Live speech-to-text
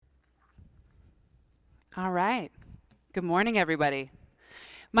All right. Good morning, everybody.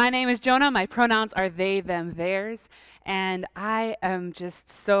 My name is Jonah. My pronouns are they, them, theirs. And I am just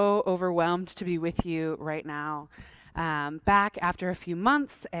so overwhelmed to be with you right now. Back after a few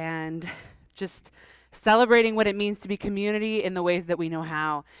months and just celebrating what it means to be community in the ways that we know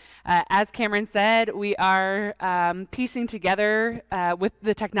how. As Cameron said, we are piecing together with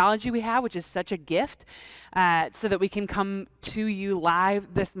the technology we have, which is such a gift, so that we can come to you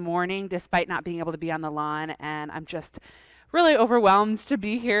live this morning despite not being able to be on the lawn. And I'm just really overwhelmed to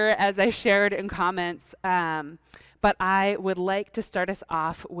be here, as I shared in comments. But I would like to start us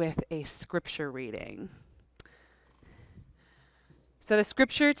off with a scripture reading. So the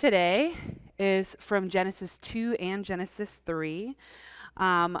scripture today is from Genesis 2 and Genesis 3.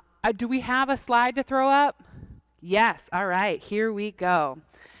 Do we have a slide to throw up? Yes. All right. Here we go.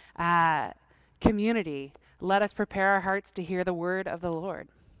 Community, let us prepare our hearts to hear the word of the Lord.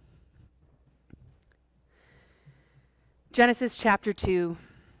 Genesis chapter 2.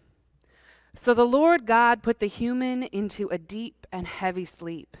 So the Lord God put the human into a deep and heavy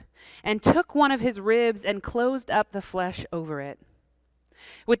sleep, and took one of his ribs and closed up the flesh over it.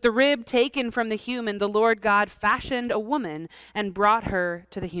 With the rib taken from the human, the Lord God fashioned a woman and brought her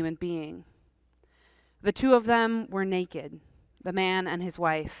to the human being. The two of them were naked, the man and his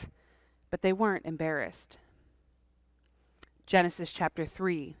wife, but they weren't embarrassed. Genesis chapter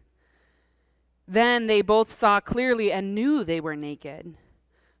 3. Then they both saw clearly and knew they were naked.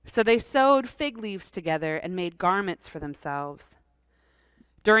 So they sewed fig leaves together and made garments for themselves.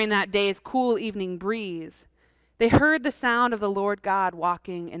 During that day's cool evening breeze, they heard the sound of the Lord God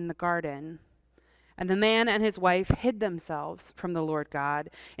walking in the garden. And the man and his wife hid themselves from the Lord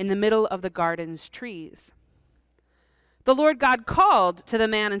God in the middle of the garden's trees. The Lord God called to the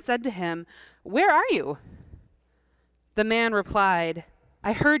man and said to him, "Where are you?" The man replied,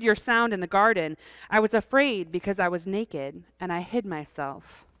 "I heard your sound in the garden. I was afraid because I was naked, and I hid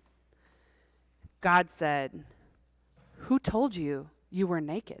myself." God said, "Who told you you were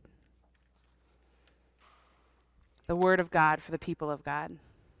naked?" The word of God for the people of God.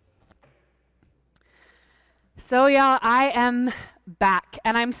 So y'all, I am back,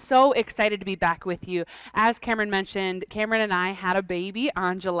 and I'm so excited to be back with you. As Cameron mentioned, Cameron and I had a baby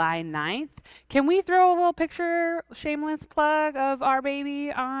on July 9th. Can we throw a little picture, shameless plug, of our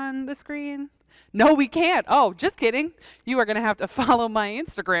baby on the screen? No, we can't. Oh, just kidding. You are going to have to follow my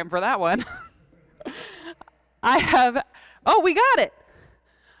Instagram for that one. We got it.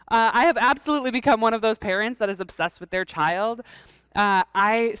 I have absolutely become one of those parents that is obsessed with their child.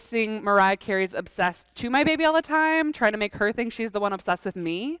 I sing Mariah Carey's "Obsessed" to my baby all the time, trying to make her think she's the one obsessed with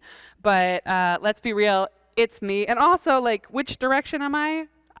me. But let's be real, it's me. And also, which direction am I?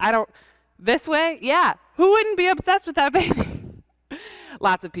 This way? Yeah. Who wouldn't be obsessed with that baby?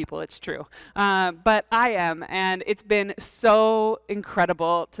 Lots of people, it's true. But I am, and it's been so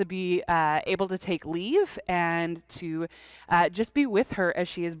incredible to be able to take leave and to just be with her as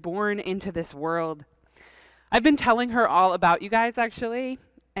she is born into this world. I've been telling her all about you guys, actually,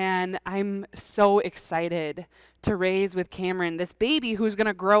 and I'm so excited to raise with Cameron this baby who's going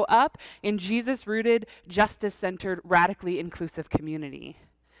to grow up in Jesus-rooted, justice-centered, radically inclusive community.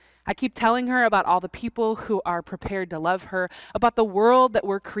 I keep telling her about all the people who are prepared to love her, about the world that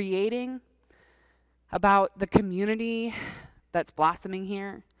we're creating, about the community that's blossoming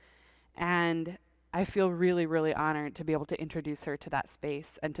here. And I feel really, really honored to be able to introduce her to that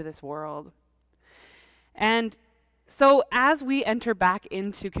space and to this world. And so as we enter back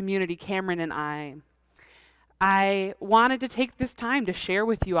into community, Cameron and I wanted to take this time to share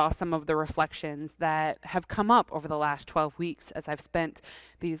with you all some of the reflections that have come up over the last 12 weeks as I've spent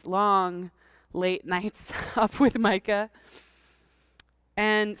these long, late nights up with Micah.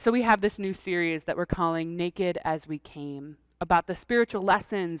 And so we have this new series that we're calling Naked as We Came, about the spiritual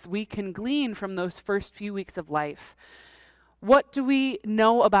lessons we can glean from those first few weeks of life. What do we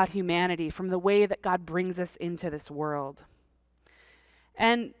know about humanity from the way that God brings us into this world?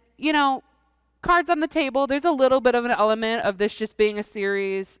 And, cards on the table, there's a little bit of an element of this just being a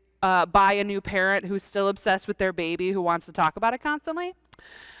series by a new parent who's still obsessed with their baby who wants to talk about it constantly.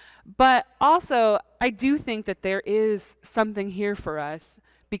 But also, I do think that there is something here for us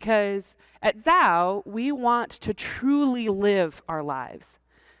because at Zao, we want to truly live our lives.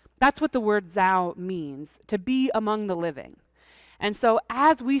 That's what the word Zao means, to be among the living. And so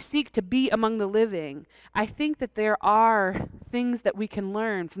as we seek to be among the living, I think that there are things that we can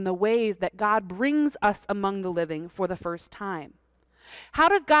learn from the ways that God brings us among the living for the first time. How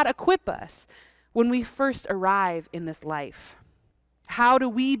does God equip us when we first arrive in this life? How do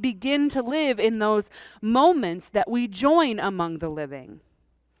we begin to live in those moments that we join among the living?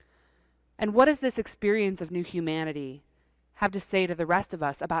 And what does this experience of new humanity have to say to the rest of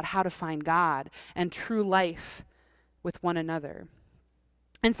us about how to find God and true life with one another?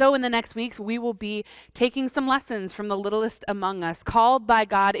 And so in the next weeks, we will be taking some lessons from the littlest among us, called by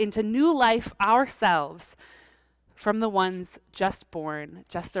God into new life ourselves from the ones just born,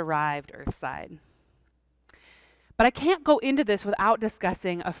 just arrived earthside. But I can't go into this without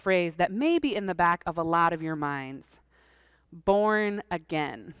discussing a phrase that may be in the back of a lot of your minds: born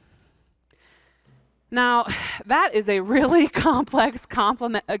again. Now, that is a really complex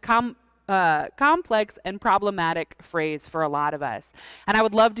and problematic phrase for a lot of us. And I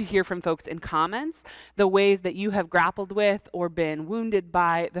would love to hear from folks in comments the ways that you have grappled with or been wounded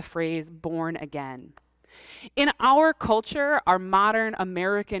by the phrase born again. In our culture, our modern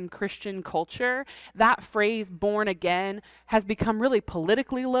American Christian culture, that phrase born again has become really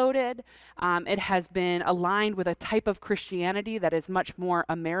politically loaded. It has been aligned with a type of Christianity that is much more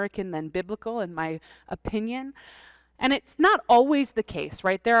American than biblical, in my opinion. And it's not always the case,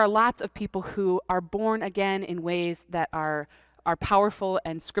 right? There are lots of people who are born again in ways that are powerful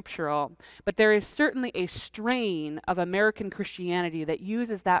and scriptural, but there is certainly a strain of American Christianity that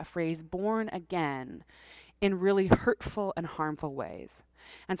uses that phrase born again in really hurtful and harmful ways.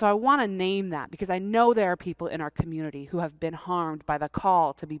 And so I want to name that because I know there are people in our community who have been harmed by the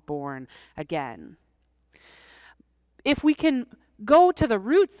call to be born again. If we can go to the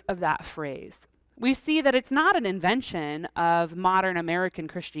roots of that phrase, we see that it's not an invention of modern American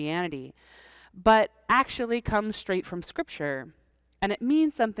Christianity, but actually comes straight from Scripture, and it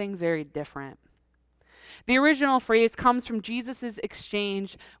means something very different. The original phrase comes from Jesus'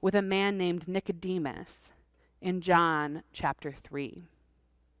 exchange with a man named Nicodemus in John chapter 3.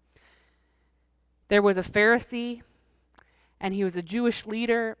 There was a Pharisee, and he was a Jewish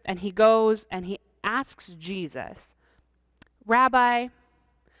leader, and he goes and he asks Jesus, "Rabbi,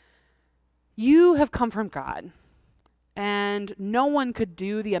 you have come from God, and no one could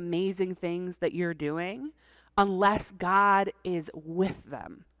do the amazing things that you're doing unless God is with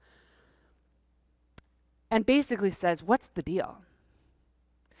them." And basically says, what's the deal?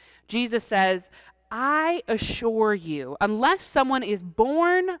 Jesus says, "I assure you, unless someone is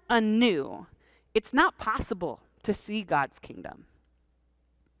born anew, it's not possible to see God's kingdom."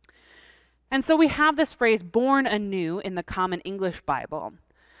 And so we have this phrase, born anew, in the Common English Bible.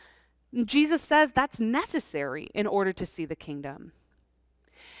 Jesus says that's necessary in order to see the kingdom.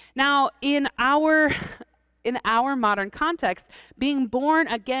 Now, in our modern context, being born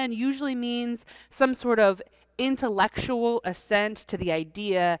again usually means some sort of intellectual assent to the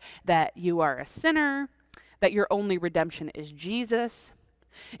idea that you are a sinner, that your only redemption is Jesus.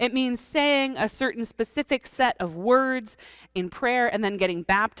 It means saying a certain specific set of words in prayer and then getting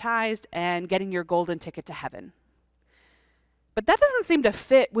baptized and getting your golden ticket to heaven. But that doesn't seem to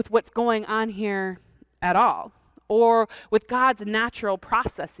fit with what's going on here at all, or with God's natural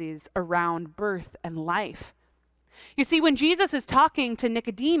processes around birth and life. You see, when Jesus is talking to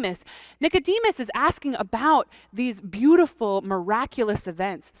Nicodemus, Nicodemus is asking about these beautiful, miraculous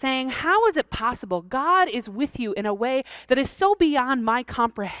events, saying, how is it possible? God is with you in a way that is so beyond my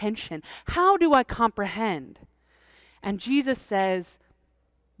comprehension. How do I comprehend? And Jesus says,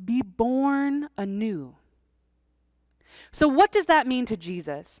 be born anew. So what does that mean to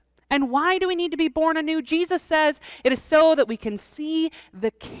Jesus? And why do we need to be born anew? Jesus says it is so that we can see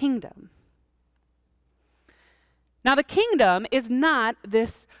the kingdom. Now, the kingdom is not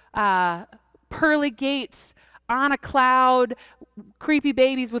this pearly gates on a cloud, creepy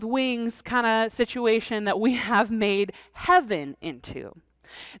babies with wings kind of situation that we have made heaven into.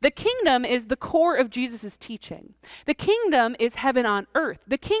 The kingdom is the core of Jesus' teaching. The kingdom is heaven on earth.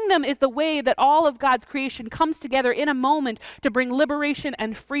 The kingdom is the way that all of God's creation comes together in a moment to bring liberation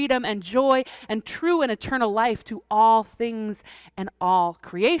and freedom and joy and true and eternal life to all things and all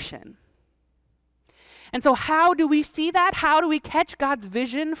creation. And so how do we see that? How do we catch God's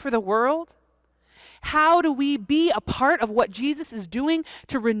vision for the world? How do we be a part of what Jesus is doing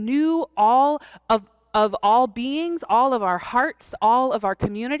to renew all of all beings, all of our hearts, all of our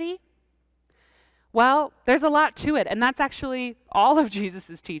community? Well, there's a lot to it, and that's actually all of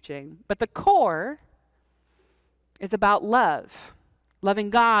Jesus' teaching. But the core is about love, loving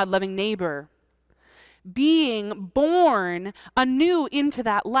God, loving neighbor. Being born anew into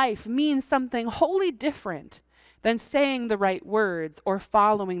that life means something wholly different than saying the right words or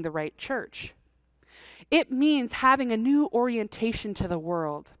following the right church. It means having a new orientation to the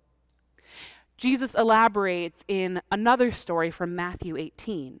world. Jesus elaborates in another story from Matthew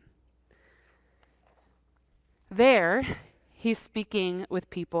 18. There, he's speaking with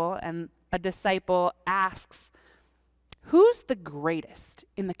people, and a disciple asks who's the greatest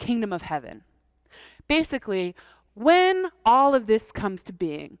in the kingdom of heaven? Basically, when all of this comes to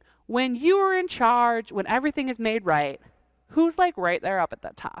being, when you are in charge, when everything is made right, who's like right there up at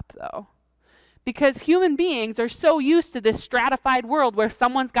the top though? Because human beings are so used to this stratified world where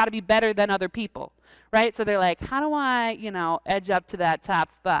someone's got to be better than other people, right? So they're like, how do I, edge up to that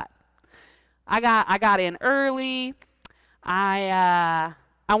top spot? I got in early. I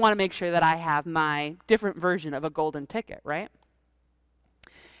want to make sure that I have my different version of a golden ticket, right?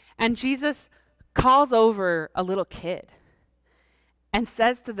 And Jesus calls over a little kid and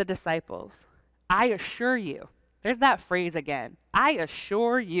says to the disciples, I assure you, there's that phrase again, I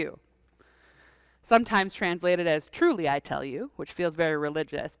assure you. Sometimes translated as truly I tell you, which feels very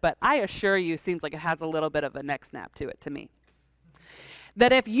religious, but I assure you seems like it has a little bit of a neck snap to it to me.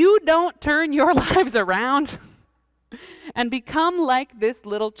 That if you don't turn your lives around and become like this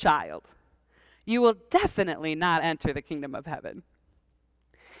little child, you will definitely not enter the kingdom of heaven.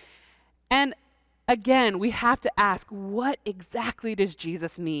 And again, we have to ask, what exactly does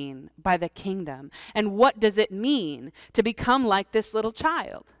Jesus mean by the kingdom? And what does it mean to become like this little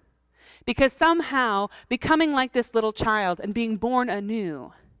child? Because somehow, becoming like this little child and being born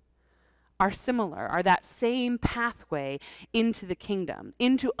anew are similar, are that same pathway into the kingdom,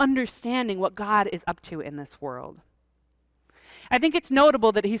 into understanding what God is up to in this world. I think it's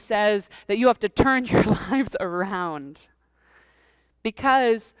notable that he says that you have to turn your lives around,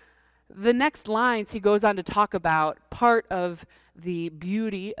 because the next lines he goes on to talk about, part of the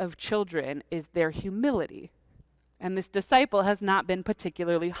beauty of children is their humility. And this disciple has not been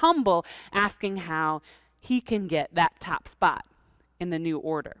particularly humble, asking how he can get that top spot in the new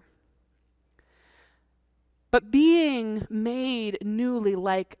order. But being made newly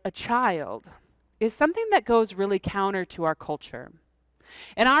like a child is something that goes really counter to our culture.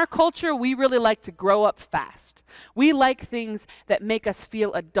 In our culture, we really like to grow up fast. We like things that make us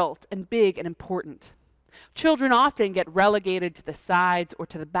feel adult and big and important. Children often get relegated to the sides or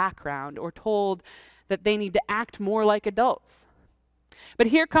to the background, or told that they need to act more like adults. But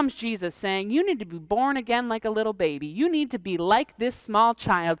here comes Jesus saying, you need to be born again like a little baby. You need to be like this small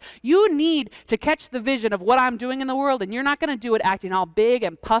child. You need to catch the vision of what I'm doing in the world, and you're not going to do it acting all big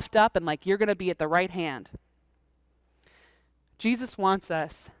and puffed up and like you're going to be at the right hand. Jesus wants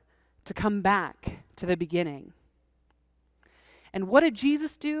us to come back to the beginning. And what did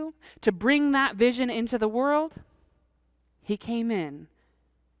Jesus do to bring that vision into the world? He came in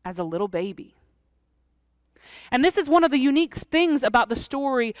as a little baby. And this is one of the unique things about the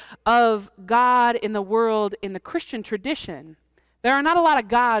story of God in the world in the Christian tradition. There are not a lot of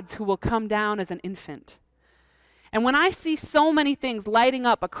gods who will come down as an infant. And when I see so many things lighting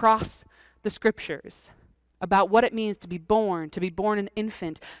up across the scriptures about what it means to be born an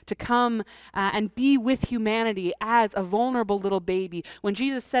infant, to come and be with humanity as a vulnerable little baby, when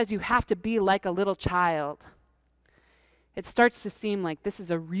Jesus says you have to be like a little child, it starts to seem like this is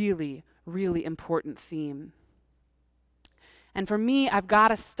a really, really important theme. And for me, I've got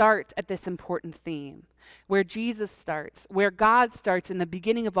to start at this important theme, where Jesus starts, where God starts in the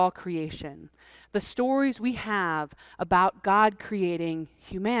beginning of all creation. The stories we have about God creating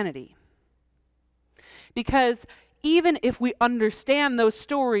humanity. Because even if we understand those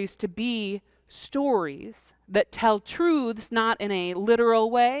stories to be stories that tell truths not in a literal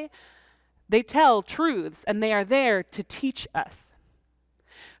way, they tell truths and they are there to teach us.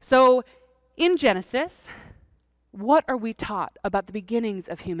 So in Genesis, what are we taught about the beginnings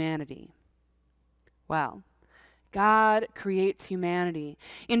of humanity? Well, God creates humanity.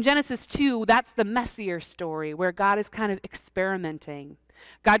 In Genesis 2, that's the messier story where God is kind of experimenting.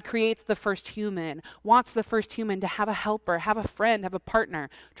 God creates the first human, wants the first human to have a helper, have a friend, have a partner,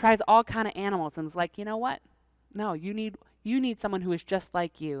 tries all kind of animals, and is like, you know what? No, you need someone who is just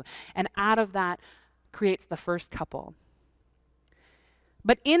like you. And out of that creates the first couple.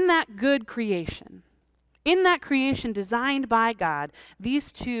 But in that good creation, in that creation designed by God,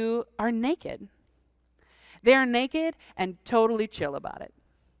 these two are naked. They are naked and totally chill about it.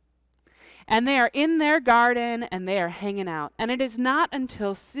 And they are in their garden and they are hanging out. And it is not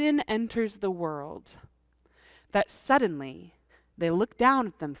until sin enters the world that suddenly they look down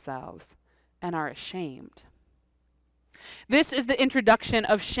at themselves and are ashamed. This is the introduction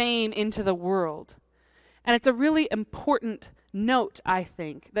of shame into the world. And it's a really important note, I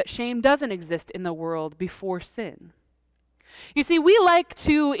think, that shame doesn't exist in the world before sin. You see, we like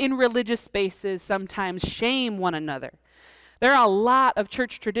to, in religious spaces, sometimes shame one another. There are a lot of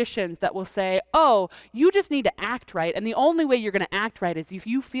church traditions that will say, oh, you just need to act right, and the only way you're going to act right is if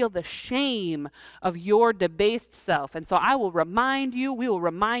you feel the shame of your debased self. And so I will remind you, we will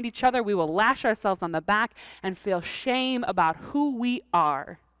remind each other, we will lash ourselves on the back and feel shame about who we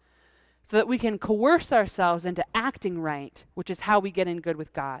are so that we can coerce ourselves into acting right, which is how we get in good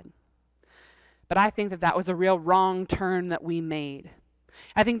with God. But I think that that was a real wrong turn that we made.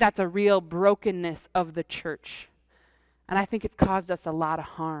 I think that's a real brokenness of the church. And I think it's caused us a lot of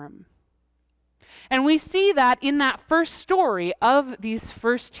harm. And we see that in that first story of these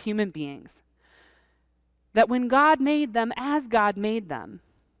first human beings. That when God made them as God made them,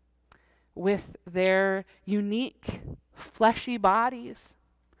 with their unique fleshy bodies,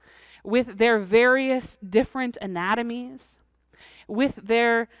 with their various different anatomies, with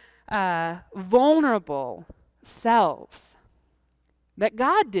their vulnerable selves, that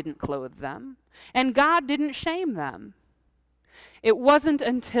God didn't clothe them and God didn't shame them. It wasn't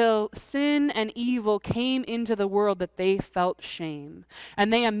until sin and evil came into the world that they felt shame,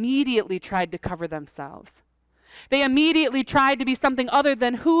 and they immediately tried to cover themselves. They immediately tried to be something other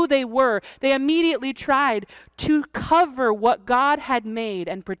than who they were. They immediately tried to cover what God had made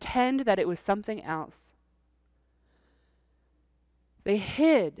and pretend that it was something else. They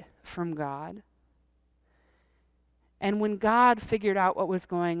hid from God. And when God figured out what was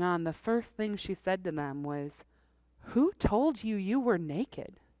going on, the first thing she said to them was, "Who told you you were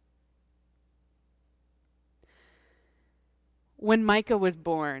naked?" When Micah was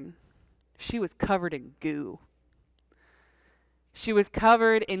born, she was covered in goo. She was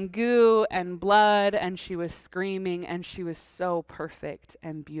covered in goo and blood, and she was screaming, and she was so perfect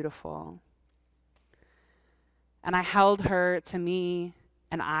and beautiful. And I held her to me,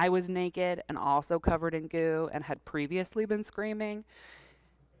 and I was naked and also covered in goo and had previously been screaming.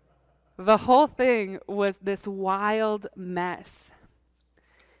 The whole thing was this wild mess.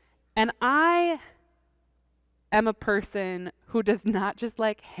 And I am a person who does not just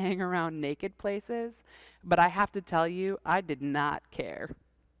like hang around naked places, but I have to tell you, I did not care.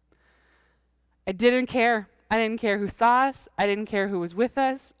 I didn't care. I didn't care who saw us. I didn't care who was with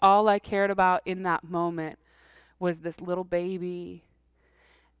us. All I cared about in that moment was this little baby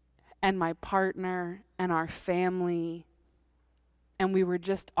and my partner and our family. And we were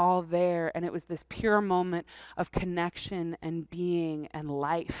just all there, and it was this pure moment of connection and being and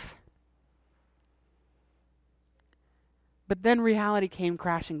life. But then reality came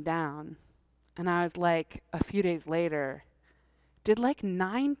crashing down, and I was like, a few days later, did like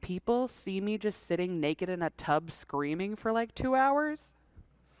 9 people see me just sitting naked in a tub screaming for like 2 hours?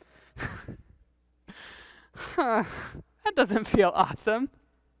 That doesn't feel awesome.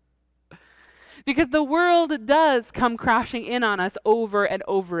 Because the world does come crashing in on us over and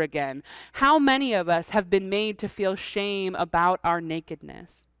over again. How many of us have been made to feel shame about our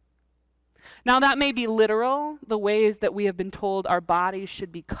nakedness? Now, that may be literal, the ways that we have been told our bodies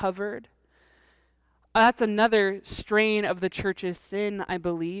should be covered. That's another strain of the church's sin, I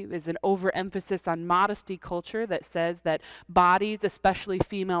believe, is an overemphasis on modesty culture that says that bodies, especially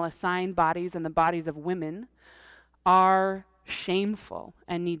female-assigned bodies and the bodies of women, are shameful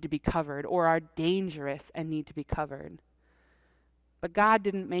and need to be covered, or are dangerous and need to be covered. But God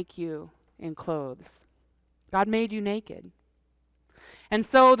didn't make you in clothes. God made you naked. And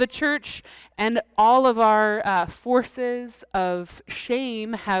so the church and all of our forces of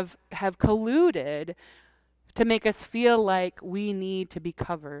shame have colluded to make us feel like we need to be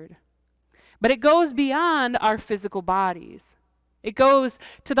covered. But it goes beyond our physical bodies. It goes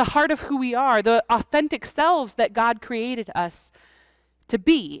to the heart of who we are, the authentic selves that God created us to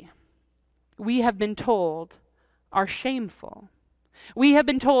be. We have been told are shameful. We have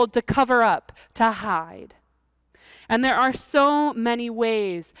been told to cover up, to hide. And there are so many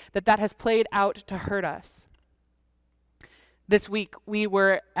ways that that has played out to hurt us. This week we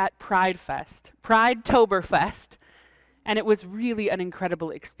were at Pride Fest, Pride-toberfest, and it was really an incredible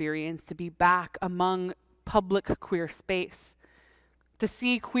experience to be back among public queer space, to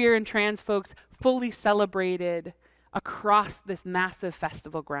see queer and trans folks fully celebrated across this massive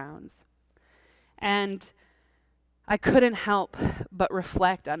festival grounds. And I couldn't help but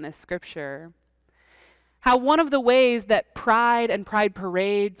reflect on this scripture, how one of the ways that pride and pride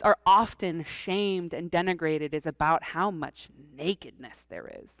parades are often shamed and denigrated is about how much nakedness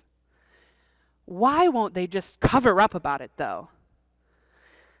there is. Why won't they just cover up about it, though?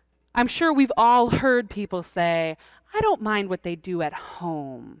 I'm sure we've all heard people say, I don't mind what they do at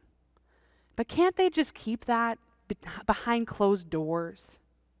home, but can't they just keep that behind closed doors?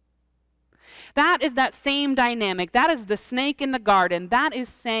 That is that same dynamic. That is the snake in the garden. That is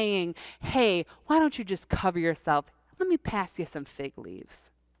saying, hey, why don't you just cover yourself? let me pass you some fig leaves.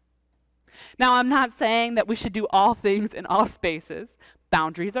 Now, I'm not saying that we should do all things in all spaces.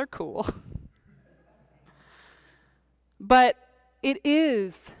 Boundaries are cool. But it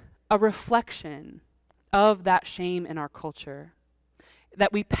is a reflection of that shame in our culture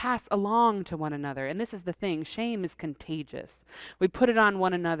that we pass along to one another. And this is the thing, shame is contagious. We put it on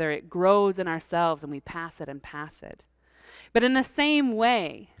one another, it grows in ourselves, and we pass it and pass it. But in the same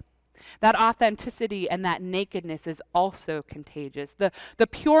way, that authenticity and that nakedness is also contagious. The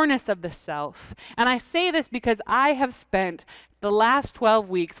pureness of the self. And I say this because I have spent the last 12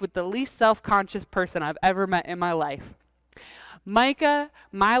 weeks with the least self-conscious person I've ever met in my life. Micah,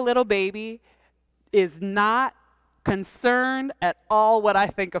 my little baby, is not concerned at all what I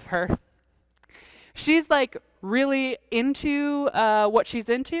think of her. She's like really into what she's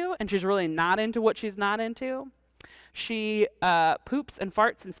into, and she's really not into what she's not into. She poops and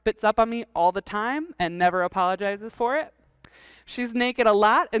farts and spits up on me all the time and never apologizes for it. She's naked a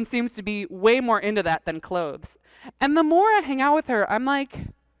lot and seems to be way more into that than clothes. And the more I hang out with her, I'm like,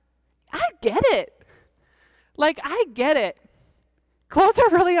 I get it. Like, I get it. Clothes are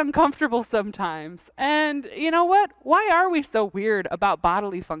really uncomfortable sometimes. And you know what? Why are we so weird about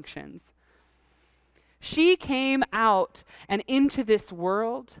bodily functions? She came out and into this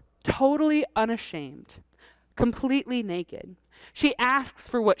world totally unashamed, completely naked. She asks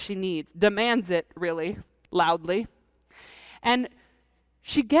for what she needs, demands it really loudly. And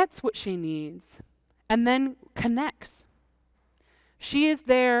she gets what she needs and then connects. She is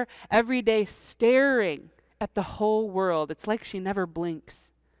there every day staring at the whole world. It's like she never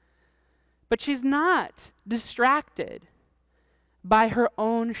blinks. But she's not distracted by her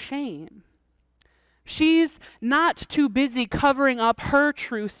own shame. She's not too busy covering up her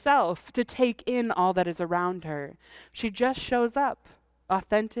true self to take in all that is around her. She just shows up,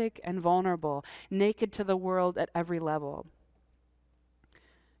 authentic and vulnerable, naked to the world at every level.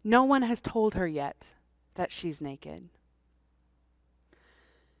 No one has told her yet that she's naked.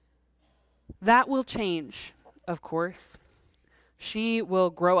 That will change, of course. She will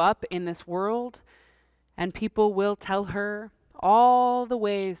grow up in this world, and people will tell her all the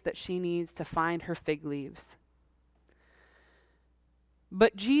ways that she needs to find her fig leaves.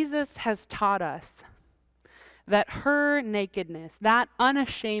 But Jesus has taught us that her nakedness, that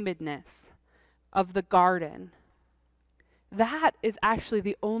unashamedness of the garden, that is actually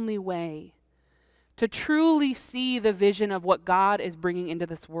the only way to truly see the vision of what God is bringing into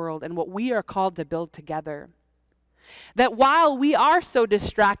this world and what we are called to build together. That while we are so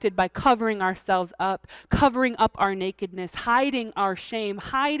distracted by covering ourselves up, covering up our nakedness, hiding our shame,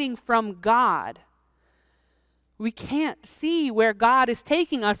 hiding from God, we can't see where God is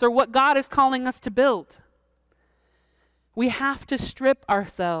taking us or what God is calling us to build. We have to strip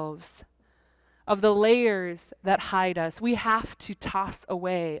ourselves of the layers that hide us. We have to toss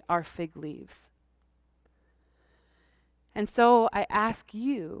away our fig leaves. And so I ask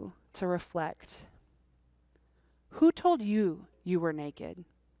you to reflect. Who told you you were naked?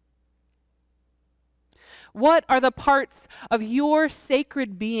 What are the parts of your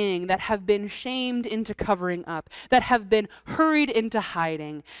sacred being that have been shamed into covering up, that have been hurried into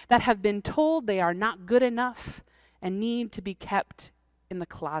hiding, that have been told they are not good enough and need to be kept in the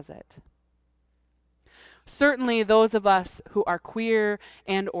closet? Certainly those of us who are queer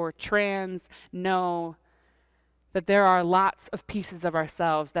and or trans know that there are lots of pieces of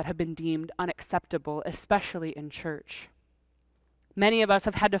ourselves that have been deemed unacceptable, especially in church. Many of us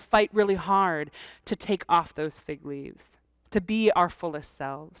have had to fight really hard to take off those fig leaves, to be our fullest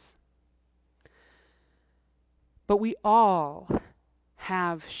selves. But we all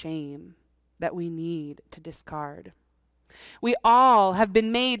have shame that we need to discard. We all have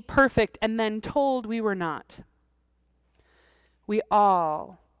been made perfect and then told we were not. We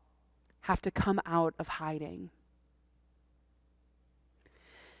all have to come out of hiding.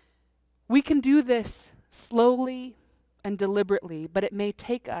 We can do this slowly and deliberately, but it may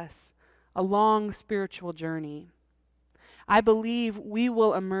take us a long spiritual journey. I believe we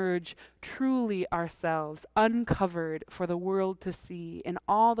will emerge truly ourselves, uncovered for the world to see in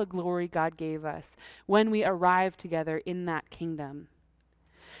all the glory God gave us when we arrive together in that kingdom.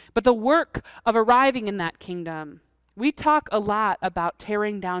 But the work of arriving in that kingdom, we talk a lot about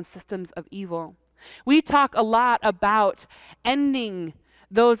tearing down systems of evil. We talk a lot about ending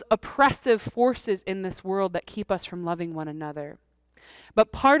those oppressive forces in this world that keep us from loving one another.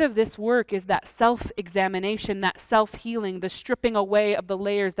 But part of this work is that self-examination, that self-healing, the stripping away of the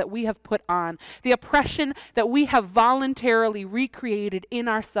layers that we have put on, the oppression that we have voluntarily recreated in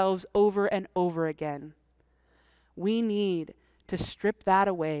ourselves over and over again. We need to strip that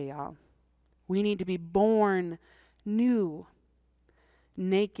away, y'all. We need to be born new,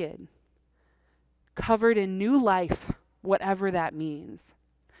 naked, covered in new life, whatever that means,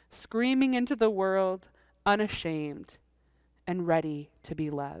 screaming into the world, unashamed, and ready to be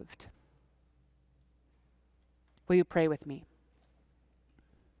loved. Will you pray with me?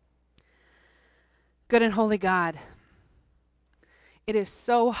 Good and holy God, it is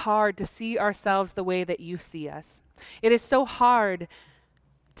so hard to see ourselves the way that you see us. It is so hard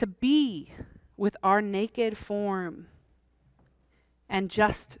to be with our naked form and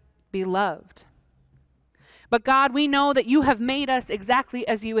just be loved. But God, we know that you have made us exactly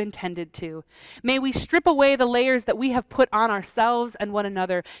as you intended to. May we strip away the layers that we have put on ourselves and one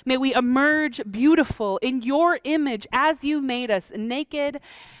another. May we emerge beautiful in your image as you made us, naked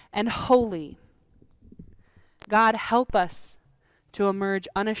and holy. God, help us to emerge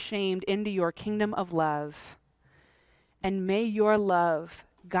unashamed into your kingdom of love. And may your love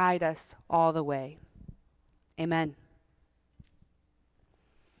guide us all the way. Amen.